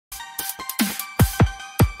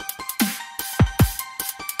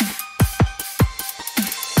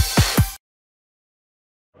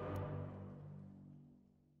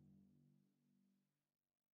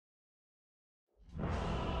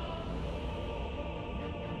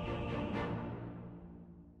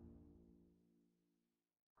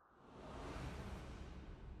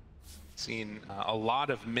Seen a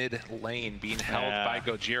lot of mid lane being held by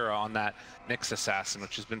Gojira on that Nyx assassin,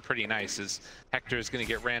 which has been pretty nice, as Hector is going to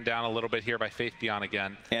get ran down a little bit here by Faith Beyond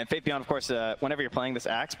again. And Faith Beyond, of course, whenever you're playing this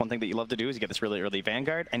Axe, one thing that you love to do is you get this really early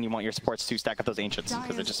Vanguard, and you want your supports to stack up those Ancients,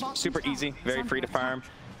 because they're just super easy, very free to farm.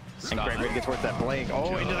 And great way to get towards that Blink.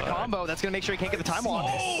 Oh, into the combo. That's going to make sure he can't get the time on.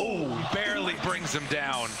 Oh, barely brings him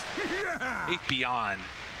down. Faith Beyond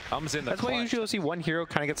comes in the That's why usually you'll see one hero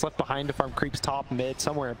kind of gets left behind to farm creeps top, mid,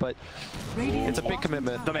 somewhere, but it's a big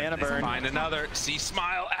commitment. The mana burn. Find another. See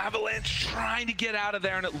Smile, Avalanche trying to get out of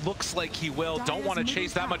there, and it looks like he will. Don't want to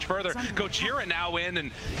chase that much further. Gojira now in,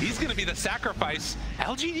 and he's going to be the sacrifice.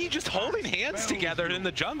 LGD just holding hands together in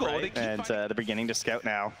the jungle. Right. And they're beginning to scout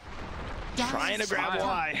now. Trying to grab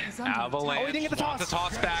Y. Avalanche. Oh, he didn't get the toss. The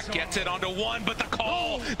toss back, gets it onto one, but the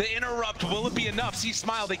call, the interrupt, will it be enough? See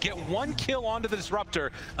Smile, they get one kill onto the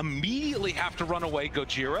disruptor, immediately have to run away.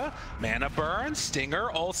 Gojira, mana burn, Stinger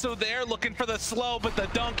also there, looking for the slow, but the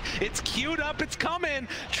dunk, it's queued up, it's coming,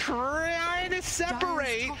 trying to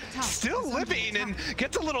separate, still living, and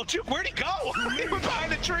gets a little juke. Where'd he go? He was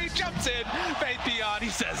behind the tree, jumps in, Faith Beyond, he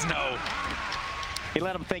says no. He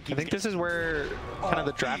let him think. I think this is where kind of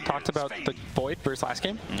the draft talked about the Void versus last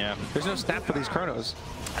game. Yeah. There's no snap for these Chronos.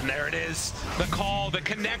 And there it is, the call, the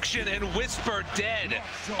connection, and Whisper dead.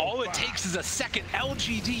 All it takes is a second.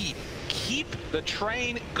 LGD keep the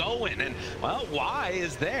train going, and well, Y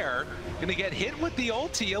is there, gonna get hit with the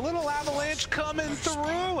ulti. A little avalanche coming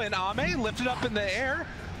through, and Ame lifted up in the air.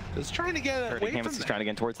 Just trying to get away from He's trying to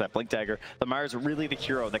get towards that Blink Dagger. Lamar's really the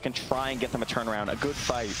hero that can try and get them a turnaround, a good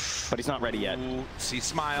fight, but he's not ready yet. Ooh, see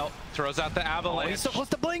Smile, throws out the Avalanche. Oh, he's so close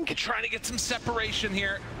to Blink. Trying to get some separation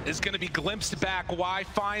here. Is going to be glimpsed back. Y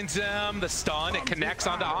finds him. The stun, it connects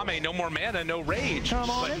onto Ame. No more mana, no rage,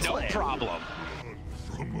 but no problem.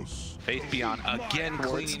 Faith Beyond again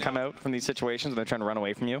cleaning. Come out from these situations when they're trying to run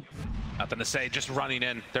away from you. Nothing to say, just running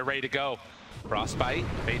in. They're ready to go. Frostbite,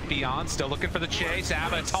 Faith Beyond, still looking for the chase.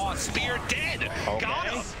 Ava toss, spear dead. Okay. Got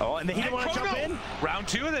him. Oh, and he didn't want to jump in. Round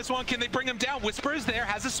two of this one, can they bring him down? Whisper is there,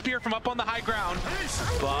 has a spear from up on the high ground.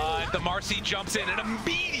 But the Marcy jumps in and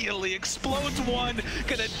immediately explodes one.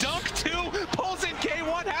 Gonna dunk two, pulls in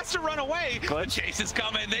K1, has to run away. The chase is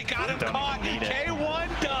coming, they got him caught.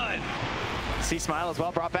 K1 done. See Smile as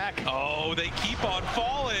well, brought back. Oh, they keep on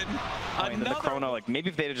falling. The Chrono, like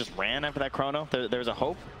maybe if they'd have just ran after that Chrono, there's a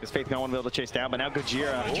hope. Because Faith Beyond won't be able to chase down, but now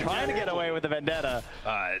Gojira trying to get away with the Vendetta.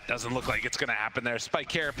 It doesn't look like it's going to happen there. Spike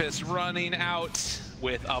Carapace running out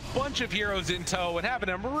with a bunch of heroes in tow and having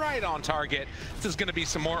him right on target. This is going to be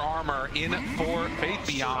some more armor in for Faith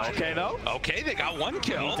Beyond. Okay, though. Okay, they got one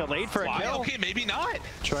kill. He's delayed for a kill. Okay, maybe not.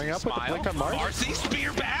 Showing up with the blink on Marcy. Marcy,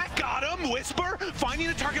 spear back, got him. Whisper, finding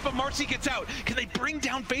a target, but Marcy gets out. Can they bring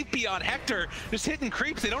down Faith Beyond? Hector just hitting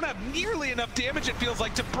creeps. They don't have nearly enough damage, it feels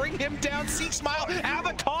like, to bring him down. See Smile,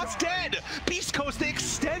 Avatar's dead. Beastcoast, they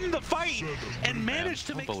extend the fight and manage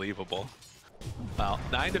to make... Unbelievable. Well,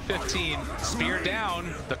 9-15, spear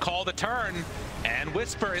down, the call to turn, and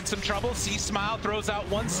Whisper in some trouble. See Smile throws out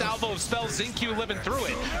one salvo of spells, Xingqiu living through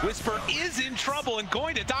it. Whisper is in trouble and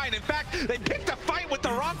going to die, and in fact, they picked a fight with the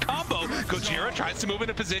wrong combo. Gojira tries to move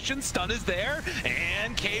into position, stun is there,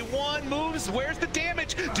 and K1 moves. Where's the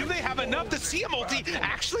damage? Do they have enough? The CM ulti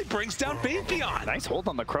actually brings down Faith Beyond. Nice hold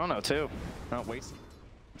on the Chrono, too. Not wasting.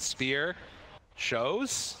 Spear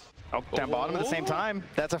shows. Oh, down bottom at the same time.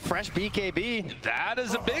 That's a fresh BKB. That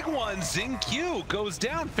is a big one. Xingqiu goes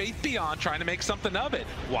down. Faith Beyond trying to make something of it.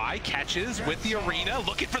 Y catches with the arena,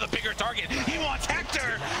 looking for the bigger target. He wants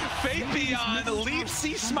Hector. Faith Beyond leaves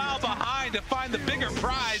C Smile behind to find the bigger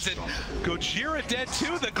prize, and Gojira dead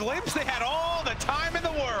too. The glimpse, they had all the time in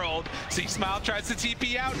the world. C Smile tries to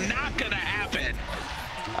TP out, not gonna happen.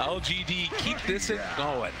 LGD keep this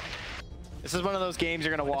going. This is one of those games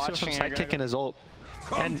you're gonna watch. Sidekick in his ult.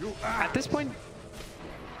 And at this point,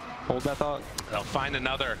 hold that thought. They'll find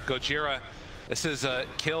another. Gojira, this is a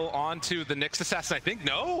kill onto the Nyx assassin, I think.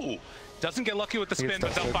 No! Doesn't get lucky with the spin,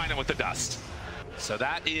 but they'll find it with the dust. So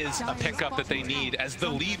that is a pickup that they need, as the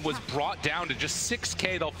lead was brought down to just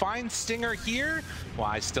 6K. They'll find Stinger here.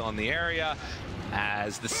 Y still in the area,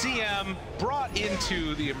 as the CM brought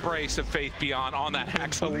into the embrace of Faith Beyond on that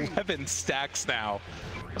Axe. 11 stacks now.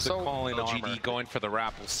 So LGD going for the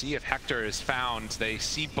wrap. We'll see if Hector is found. They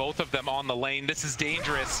see both of them on the lane. This is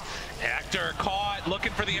dangerous. Hector caught,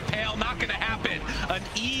 looking for the impale. Not going to happen. An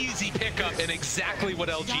easy pickup and exactly what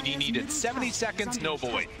LGD needed. 70 seconds, no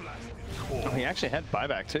void. Oh, he actually had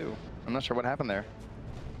buyback too. I'm not sure what happened there.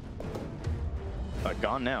 But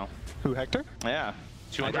gone now. Who, Hector? Yeah.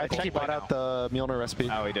 I think he bought out the Mjolnir recipe.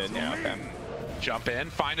 Oh, he did. Yeah. Okay. Jump in,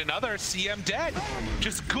 find another, CM dead.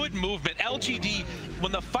 Just good movement. LGD,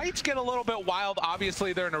 when the fights get a little bit wild,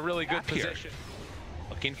 obviously they're in a really good position.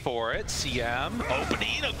 Looking for it, CM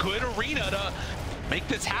opening a good arena to make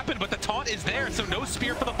this happen, but the taunt is there, so no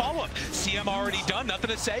spear for the follow-up. CM already done, nothing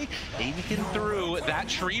to say. Aiming through that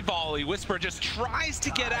tree volley. Whisper just tries to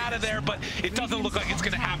get out of there, but it doesn't look like it's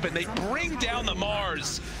gonna happen. They bring down the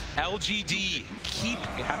Mars. LGD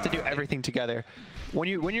You have to do everything together. When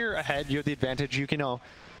you're ahead, you have the advantage. You can know.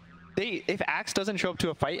 If Axe doesn't show up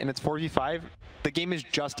to a fight and it's 4v5, the game is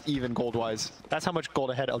just even gold-wise. That's how much gold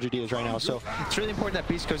ahead LGD is right now. So it's really important that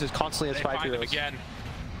Beastcoast is constantly as 5 heroes. Again.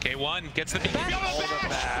 K1 gets the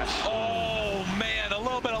bash. Oh man, a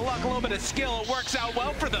little bit of luck, a little bit of skill. It works out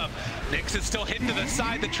well for them. Nyx is still hidden to the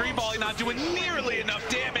side. The tree volley not doing nearly enough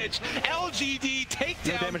damage. LGD take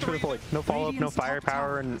down. No damage for the Void. No follow-up, no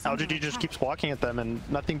firepower, and LGD just keeps walking at them, and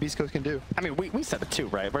nothing Beastcoast can do. I mean, we said it too,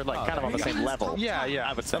 right? We're like kind of on the same level. Yeah,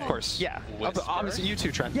 I would say. Of course. Yeah. Obviously, you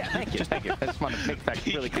too, Trent. Yeah, thank you. Thank you. I just want to make that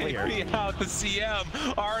really clear. Out the CM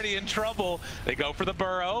already in trouble. They go for the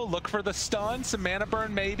burrow, look for the stun, some mana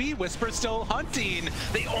burn maybe. Whisper's still hunting.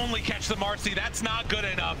 They only catch the Marcy. That's not good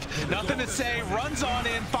enough. Nothing to say. Runs on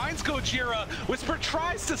in, finds Gojira. Whisper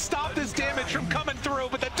tries to stop this damage from coming through,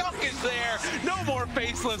 but the dunk is there. No more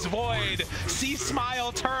Faceless Void.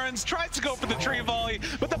 C-Smile turns, tries to go for the tree volley,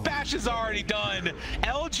 but the bash is already done.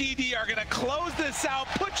 LGD are going to close this out,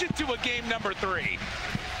 push it to a game number 3.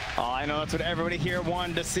 Oh, I know that's what everybody here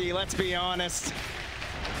wanted to see. Let's be honest.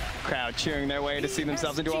 Crowd cheering their way to see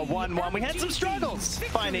themselves into a 1-1. We had some struggles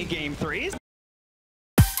finding game 3s.